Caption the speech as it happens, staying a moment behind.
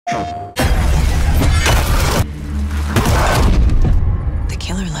The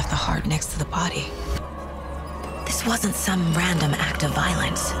killer left the heart next to the body. This wasn't some random act of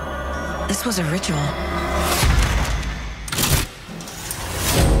violence. This was a ritual.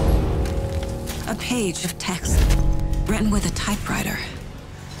 A page of text, written with a typewriter.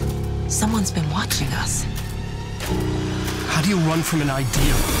 Someone's been watching us. How do you run from an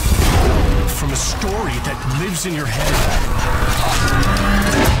idea? From a story that lives in your head?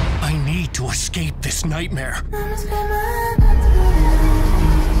 I need to escape this nightmare.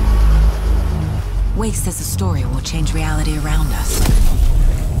 Wake says the story will change reality around us.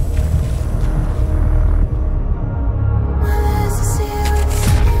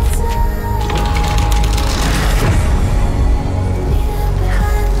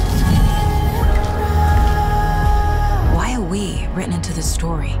 Why are we written into the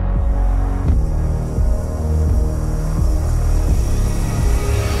story?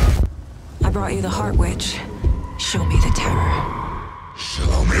 I brought you the Heart Witch. Show me the terror.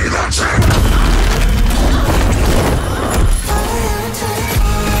 Show me the terror!